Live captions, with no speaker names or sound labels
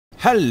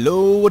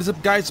Hello, what is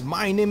up guys?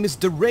 My name is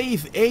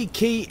Therave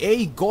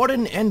aka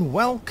Gordon and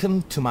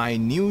welcome to my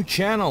new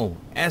channel.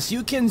 As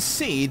you can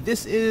see,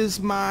 this is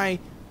my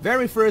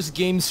very first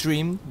game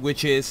stream,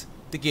 which is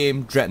the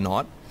game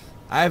Dreadnought.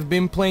 I've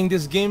been playing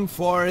this game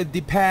for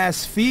the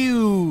past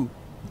few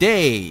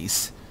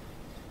days,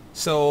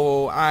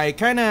 so I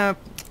kinda,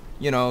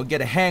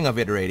 get a hang of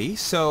it already.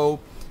 So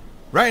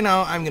right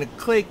now I'm gonna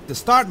click the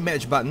start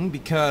match button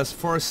because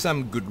for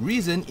some good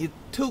reason it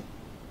took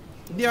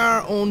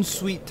their own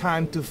sweet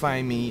time to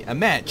find me a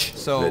match.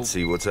 So let's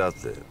see what's out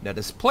there. Let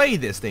us play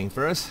this thing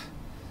first.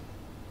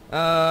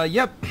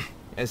 Yep.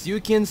 As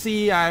you can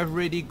see, I've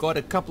already got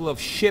a couple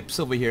of ships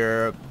over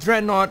here.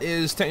 Dreadnought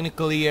is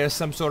technically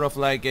some sort of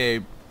like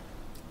a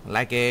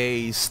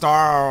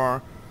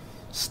Starship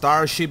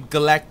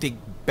Galactic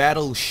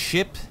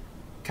battleship,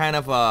 kind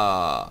of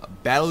a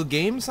battle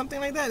game, something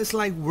like that. It's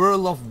like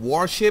World of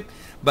Warship,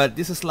 but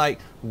this is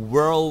like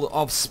World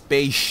of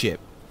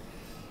Spaceship.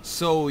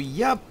 So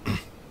yep,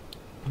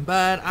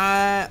 but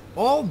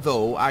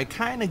although I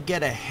kind of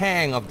get a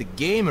hang of the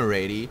game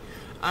already,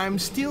 I'm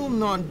still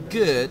not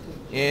good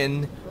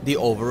in the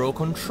overall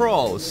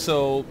controls.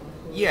 So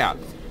yeah,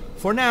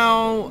 for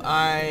now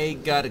I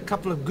got a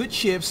couple of good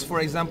ships. For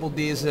example,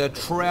 this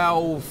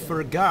Trafalgar.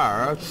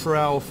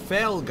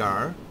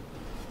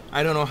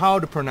 I don't know how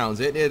to pronounce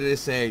it. It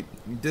is a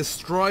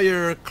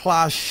destroyer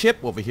class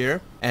ship over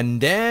here. And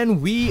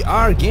then we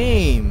are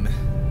game.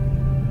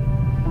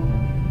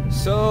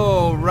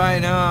 So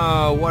right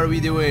now, what are we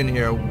doing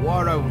here?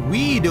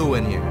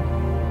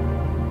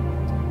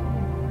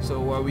 So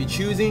what are we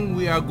choosing?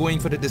 We are going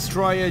for the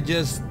destroyer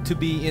just to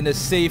be in the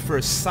safer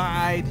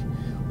side.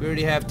 We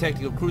already have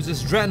tactical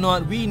cruisers.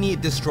 Dreadnought, we need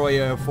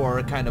destroyer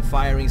for kind of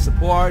firing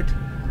support.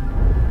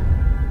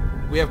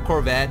 We have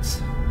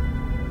corvettes.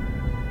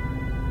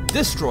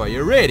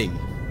 Destroyer ready.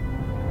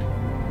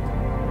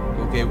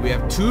 Okay, we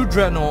have 2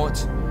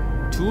 dreadnoughts,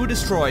 2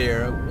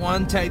 destroyer,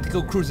 1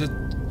 tactical cruiser.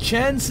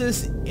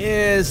 Chances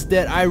is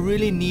that I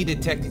really need a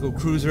tactical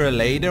cruiser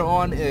later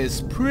on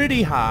is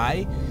pretty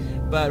high,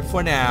 but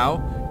for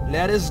now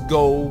let us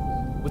go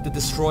with the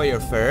destroyer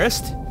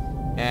first,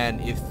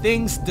 and if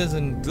things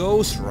doesn't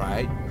go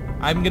right,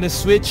 I'm gonna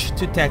switch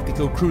to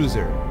tactical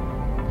cruiser.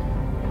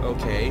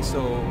 Okay,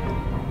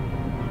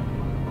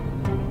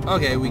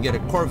 we get a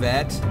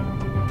corvette,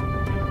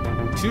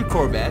 2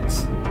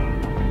 corvettes.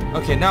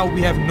 Okay, now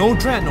we have no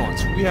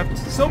dreadnoughts. We have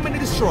so many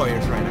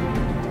destroyers right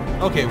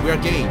now. Okay, we are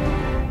game.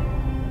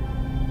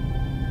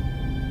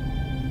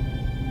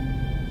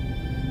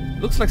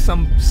 Looks like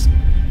some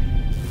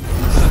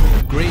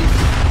great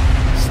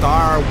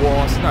Star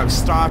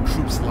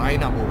Troops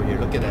line up over here.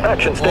 Look at that.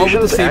 Action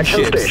stations,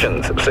 action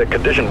stations. Set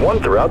condition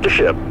 1 throughout the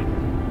ship.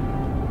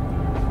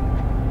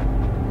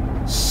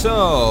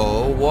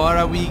 So, what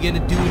are we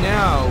gonna do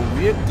now?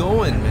 We're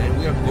going, man.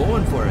 We are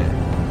going for it.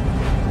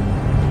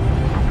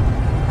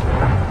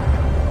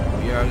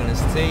 We are gonna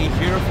stay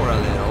here for a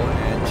little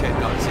and check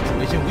out the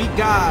situation. We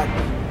got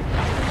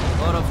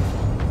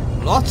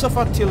lots of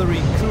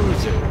artillery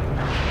cruiser.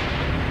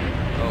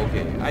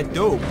 Okay, I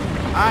dope.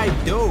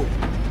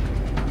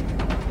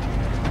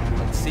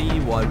 Let's see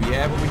what we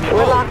have over here.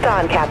 We're locked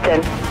on,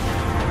 Captain.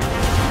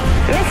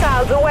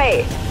 Missiles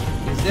away.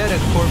 Is that a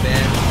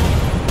corvette?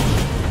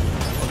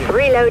 Okay.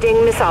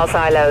 Reloading missile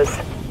silos.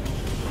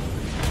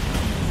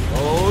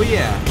 Oh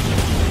yeah.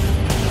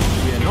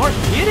 We are not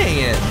hitting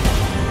it.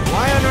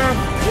 Why on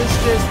earth is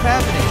this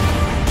happening?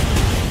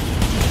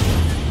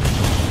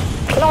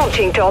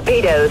 Launching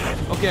torpedoes.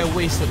 Okay, I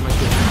wasted my good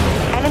control.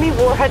 Enemy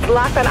warheads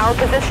locked on our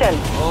position.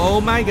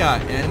 Oh my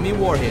god, enemy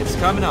warheads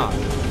coming on.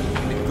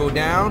 We need to go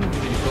down. We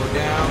need to go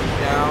down.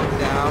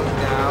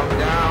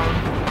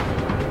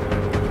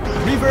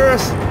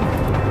 Reverse.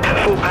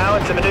 Full power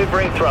to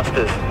maneuvering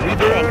thrusters.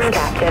 Reverse. Thanks,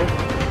 Captain.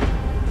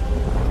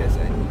 Guess I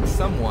need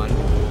someone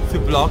to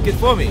block it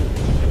for me.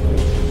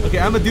 Okay,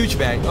 I'm a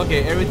douchebag.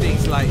 Okay,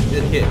 everything's like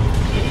it hit.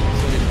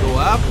 So then go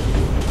up.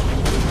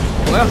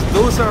 Well,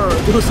 those are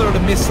the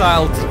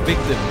missile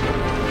victims.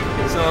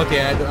 So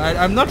okay,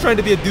 I'm not trying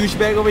to be a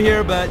douchebag over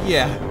here, but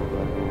yeah.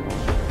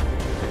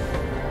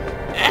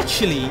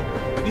 Actually,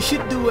 we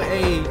should do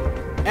a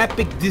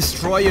epic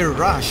destroyer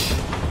rush.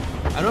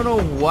 I don't know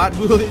what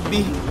will it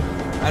be.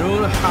 I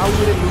don't know how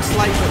would it looks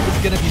like, but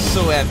it's gonna be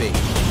so epic.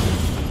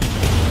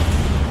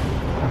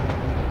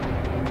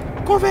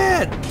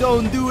 Corvette,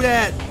 don't do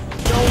that.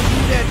 Don't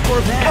do that,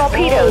 Corvette.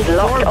 Torpedoes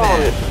locked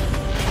on.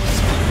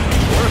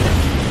 Corvette,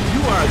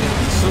 you are gonna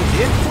be so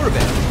dead,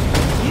 Corvette.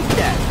 Eat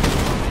that.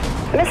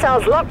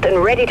 Missiles locked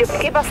and ready to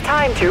give us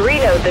time to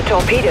reload the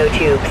torpedo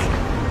tubes.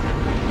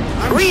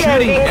 I'm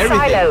Reloading shooting everything.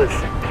 silos.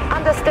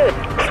 Understood.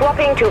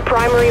 Swapping to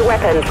primary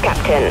weapons,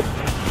 Captain.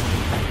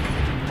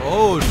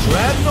 Oh,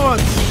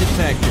 dreadnoughts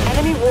detected.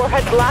 Enemy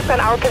warheads locked on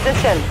our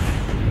position.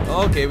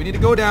 Okay, we need to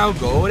go down.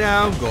 Those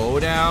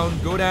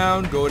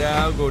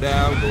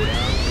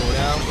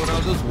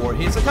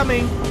warheads are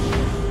coming.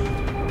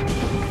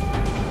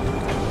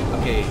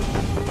 Okay,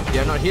 they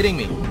are not hitting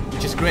me,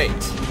 which is great.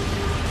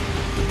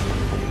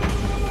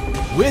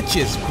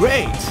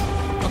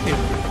 Okay,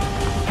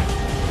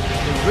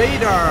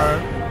 radar,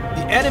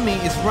 the enemy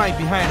is right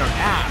behind our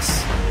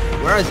ass.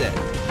 Where is it?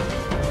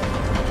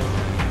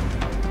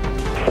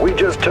 We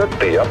just took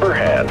the upper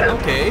hand.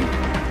 Okay.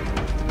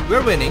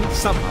 We're winning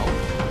somehow.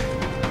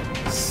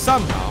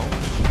 Somehow.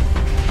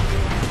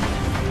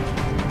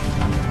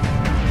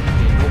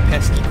 Okay, no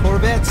pesky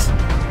corvettes.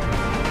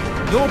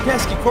 No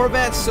pesky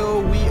corvettes, so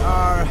we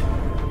are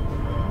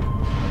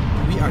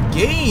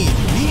game.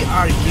 We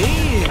are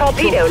game.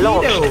 Torpedo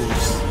launched.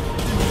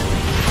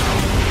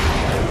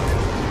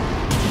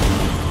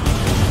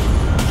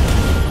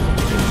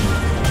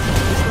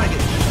 It's like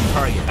an easy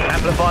target.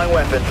 Amplifying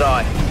weapons,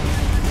 aye.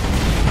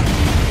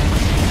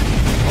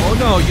 Oh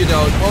no, you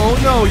don't. Oh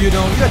no, you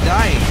don't. You're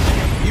dying.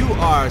 You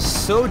are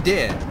so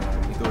dead.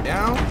 We go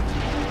down.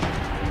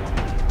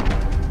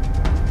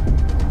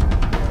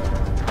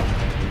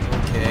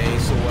 Okay,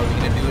 so what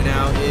we're gonna do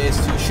now is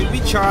to should we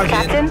charge it?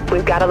 Captain,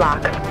 we've got a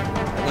lock. No.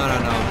 We're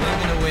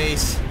not gonna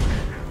waste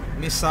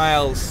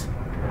missiles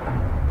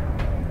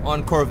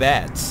on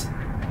corvettes.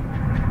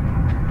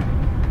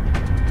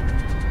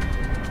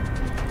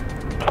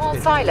 All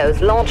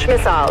silos launch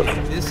missiles.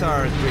 These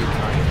are great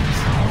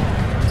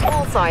targets.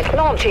 All sides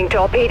launching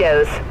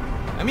torpedoes.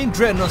 I mean,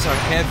 dreadnoughts are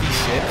heavy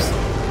ships.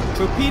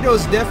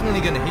 Torpedoes definitely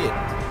gonna hit.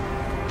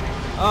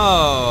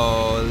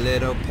 Oh,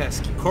 little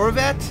pesky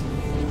corvette.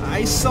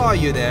 I saw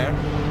you there.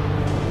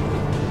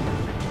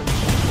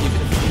 Give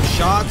it a few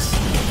shots.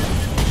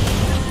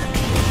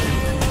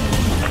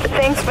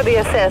 Thanks for the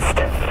assist.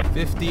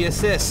 50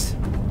 assists.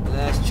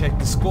 Let's check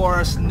the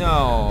scores.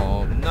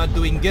 No, not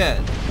doing good.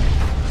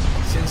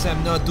 Since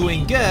I'm not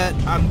doing good,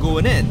 I'm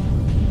going in.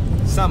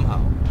 Somehow.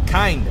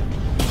 Kinda.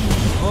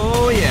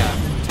 Oh yeah.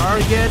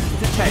 Target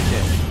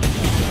detected.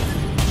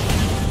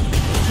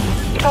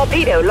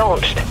 Torpedo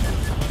launched.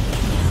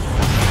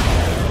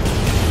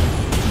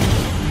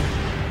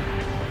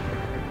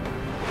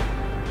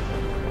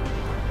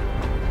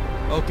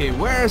 Okay,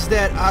 where's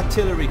that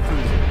artillery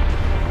cruiser?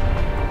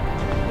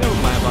 Never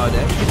mind about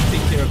that. We can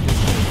take care of this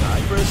little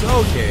guy first.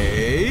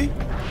 Okay.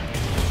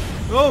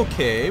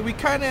 Okay, we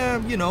kind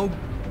of, you know,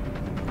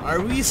 are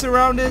we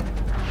surrounded?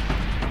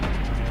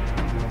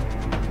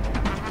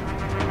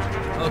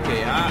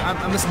 Okay,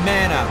 I must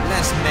man up.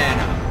 Let's man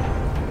up.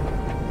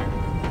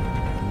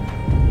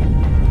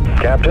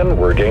 Captain,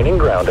 we're gaining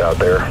ground out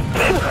there.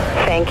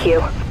 Thank you.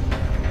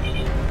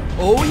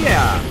 Oh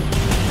yeah.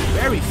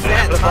 Very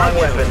fat Amplifying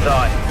target. weapons,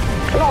 aye.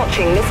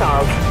 Launching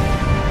missiles.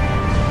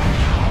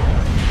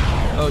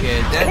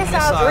 Okay, that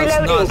Missiles missile is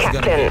reloading, not gonna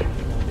Captain.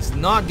 hit. It's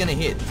not gonna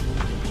hit.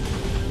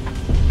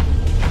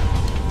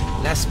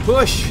 Let's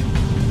push.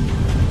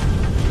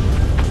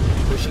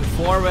 Pushing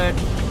forward.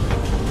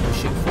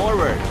 Pushing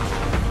forward.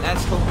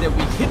 Let's hope that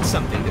we hit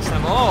something this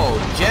time. Oh,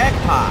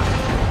 jackpot.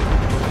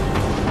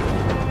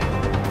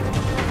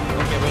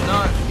 Okay, we're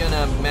not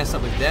gonna mess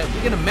up with that.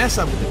 We're gonna mess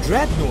up with the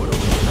dreadnought over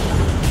here.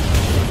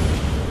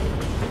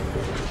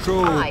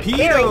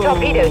 clearing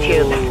torpedo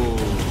tubes.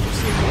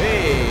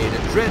 Hey, the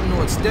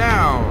dreadnought's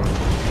down.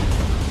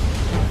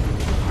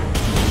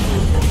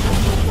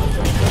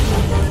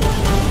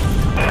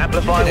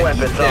 Amplifying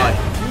weapons, aye.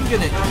 You're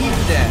gonna eat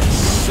that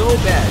so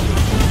bad.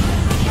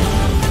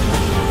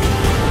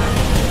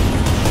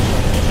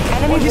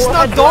 Enemy he's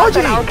not warheads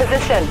dodging. lost at our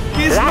position.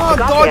 He's That not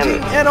got dodging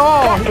him. at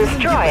all. That He doesn't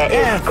destroyer give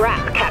a is F.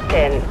 scrap,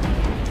 Captain.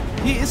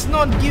 He is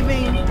not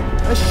giving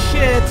a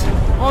shit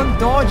on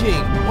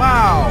dodging.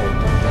 Wow.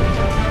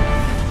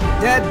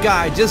 That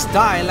guy just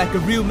died like a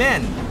real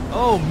man.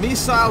 Oh,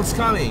 missiles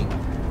coming.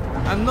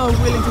 I'm not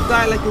willing to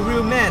die like a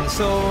real man,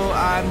 so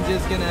I'm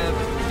just gonna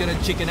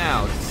chicken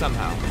out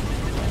somehow.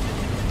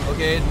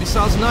 Okay,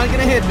 missiles not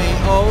gonna hit me.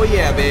 Oh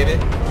yeah, baby.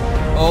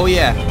 Oh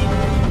yeah.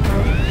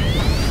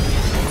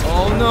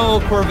 Oh no,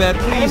 Corvette,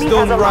 please Enemy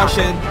don't has a rush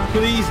lock. it.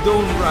 Please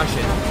don't rush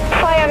it.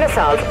 Fire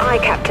missiles, aye,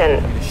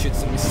 Captain. Shoot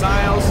some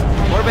missiles.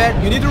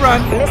 Corvette, you need to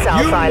run.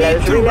 Missile you silos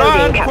need to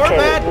reloading, run, Captain.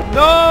 Corvette.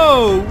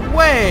 No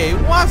way.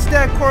 What's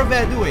that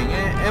Corvette doing?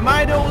 Am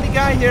I the only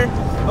guy here?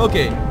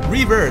 Okay,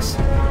 reverse.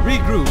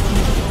 Regroup.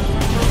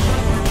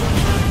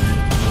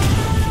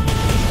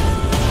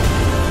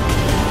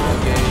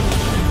 Okay.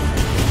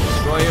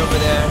 Destroy over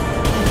there.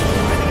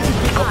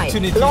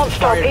 Opportunity to launch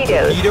fire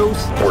torpedoes.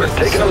 torpedoes. We're Just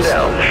taking them so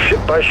down, slow.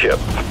 ship by ship.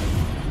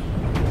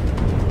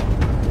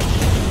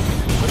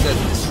 What's that?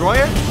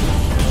 Destroyer?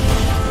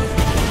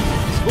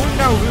 It's going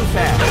down real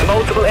fast.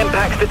 Multiple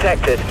impacts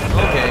detected.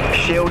 Okay.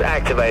 Shield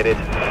activated.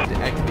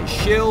 Activate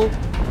shield.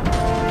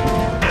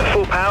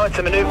 Full power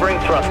to maneuvering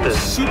thrusters.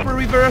 Super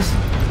reverse.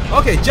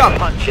 Okay, jump.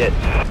 Punch it.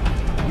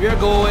 We are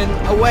going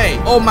away.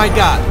 Oh my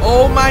god.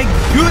 Oh my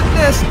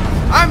goodness.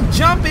 I'm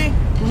jumping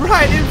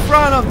right in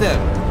front of them.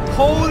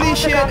 Holy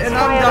shit, and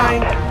I'm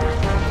dying.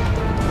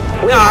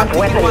 Nah, I'm taking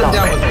weapon one lock.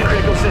 down with me.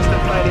 Critical system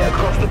failure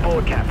across the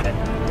board, Captain.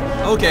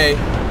 Okay.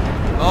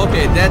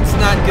 Okay, that's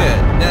not good.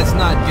 That's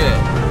not good.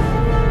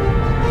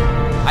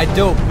 I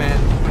dope, man.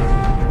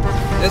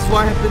 That's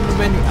what happens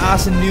when you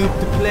ask a noob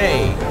to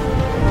play.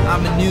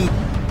 I'm a noob.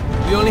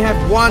 We only have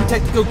one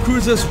tactical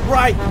cruisers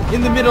right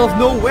in the middle of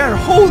nowhere.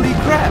 Holy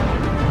crap!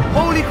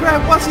 Holy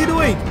crap, what's he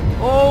doing?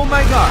 Oh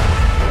my god.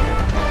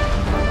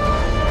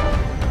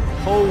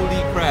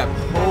 Holy crap.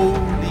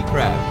 Holy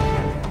crap.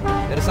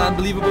 That is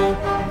unbelievable.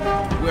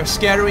 We're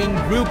scattering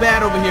real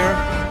bad over here.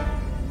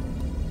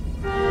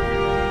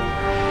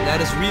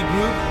 Let us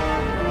regroup.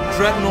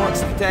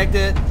 Dreadnoughts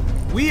detected.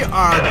 We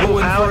are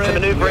going for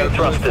it. We are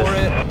going for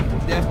it.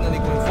 Definitely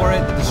going for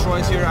it. The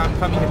destroyers here. I'm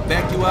coming to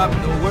back you up.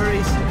 No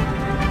worries.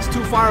 It's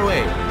too far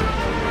away.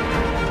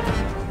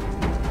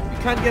 We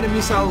can't get a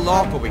missile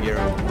lock over here.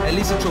 At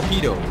least a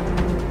torpedo.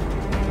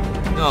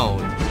 No,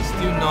 it's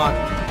still not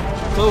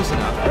close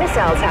enough.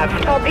 Missiles have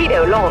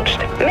torpedo launched.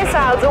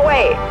 Missiles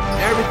away.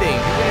 Everything.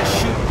 We're gonna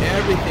shoot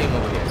everything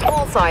over here.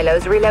 All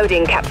silos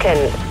reloading, Captain.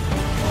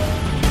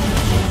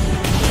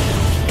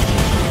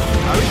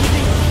 Are we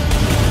hitting?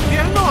 We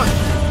are not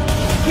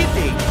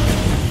hitting.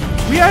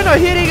 We are not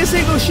hitting a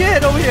single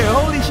shit over here.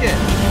 Holy shit.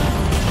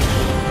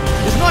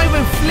 It's not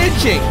even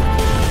flinching.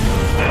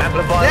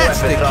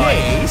 That's the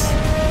case.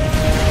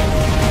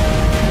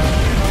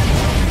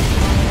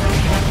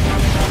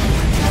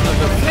 It's not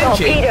even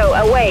flinching. Torpedo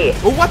away.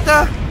 Oh, what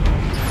the?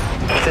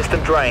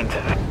 System drained.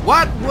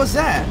 What was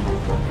that?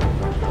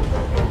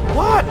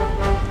 What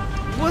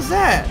was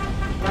that?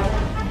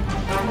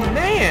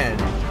 Man,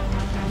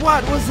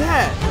 what was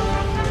that?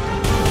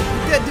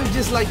 Did that dude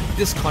just like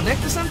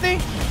disconnect or something?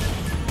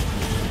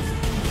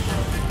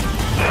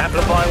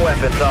 Amplifying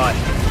weapons on.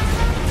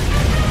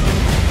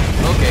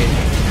 Okay,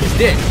 he's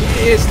dead.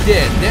 He is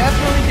dead.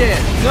 Definitely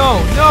dead.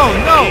 No, no,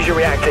 no. Fusion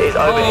reactor is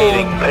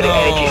overheating, putting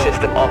no. energy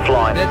system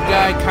offline. That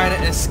guy kind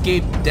of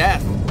escaped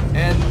death.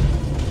 And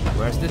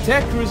where's the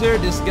tech cruiser?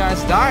 This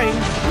guy's dying.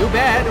 Real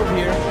bad over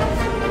here.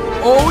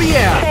 Oh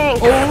yeah.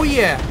 Thanks. Oh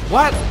yeah.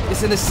 What?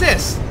 It's an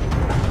assist.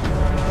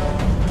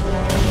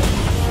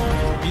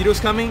 Torpedo's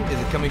coming. Is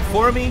it coming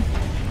for me?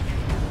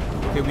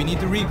 Okay, we need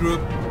to regroup.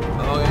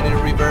 Oh, and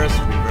then reverse.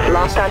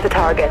 Lost on the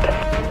target.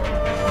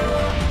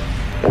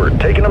 We're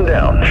taking them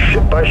down,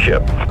 ship by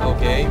ship.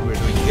 Okay, we're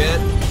doing good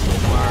so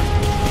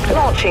far.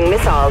 Launching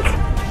missiles.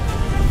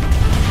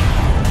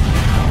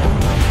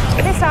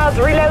 Missiles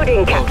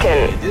reloading,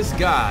 Captain. Okay, this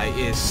guy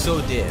is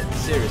so dead.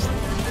 Seriously.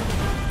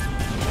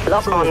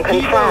 Lock on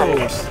confirmed.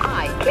 Torpedoes.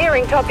 Aye,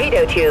 clearing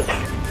torpedo tubes.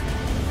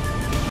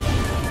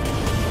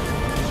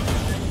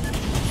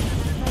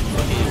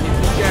 Okay,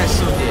 this guy's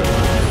so dead.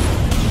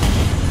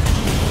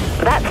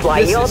 That's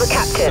why This you're is the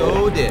captain.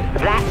 so dead.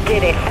 That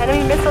did it.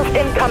 Enemy missiles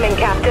incoming,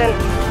 Captain.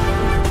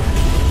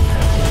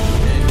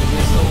 Enemy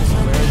missiles,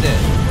 where are they?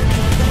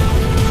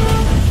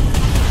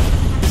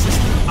 This is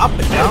up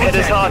and down Hit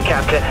us hard,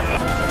 tactic. Captain.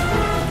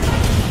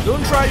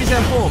 Don't try this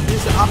at home.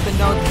 This is up and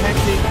down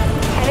tactic.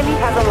 Enemy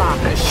has a lock.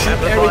 Shoot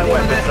Amplifying everything on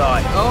weapons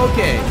that. on.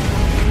 Okay.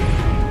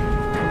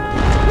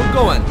 We're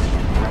going.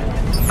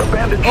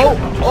 Abandoned Oh,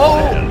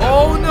 ship.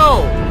 oh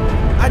no!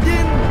 I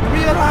didn't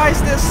realize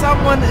that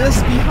someone is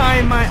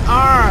behind my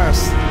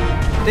arse.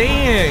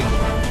 Dang.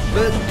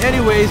 But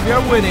anyways, we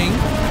are winning.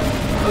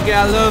 Okay,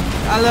 I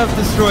love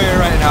Destroyer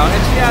right now.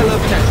 Actually, I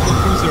love Tactical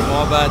Cruiser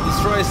more, but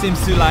Destroyer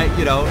seems to like,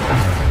 you know,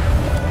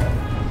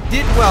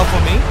 did well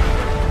for me.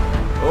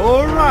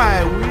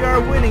 Alright, we are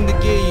winning the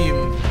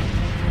game.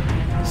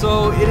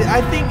 So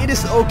I think it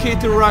is okay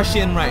to rush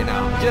in right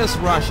now. Just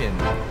rush in.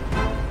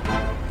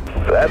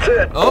 That's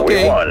it.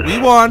 Okay, We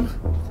won.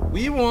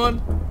 we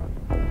won.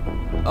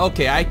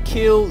 Okay, I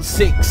killed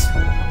 6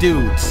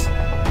 dudes.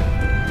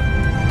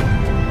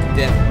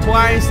 Death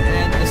twice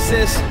and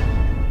assist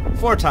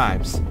 4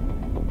 times.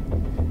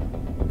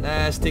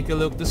 Let's take a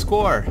look at the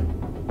score.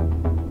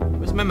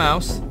 Where's my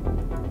mouse?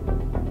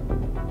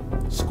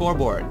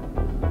 Scoreboard.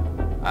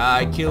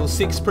 I killed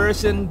 6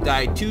 person,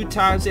 died 2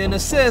 times, and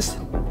assist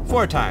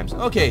 4 times.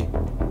 Okay.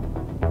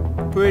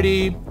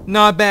 Pretty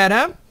not bad,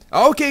 huh?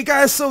 Okay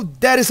guys, so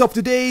that is up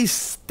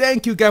today's.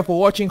 Thank you guys for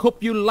watching.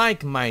 Hope you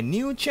like my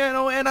new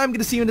channel, and I'm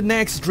gonna see you in the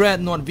next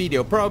Dreadnought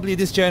video. Probably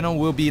this channel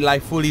will be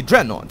like fully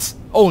Dreadnoughts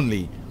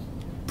only.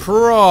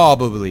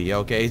 Probably,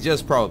 okay,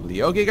 just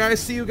probably. Okay guys,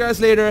 see you guys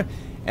later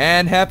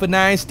and have a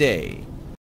nice day.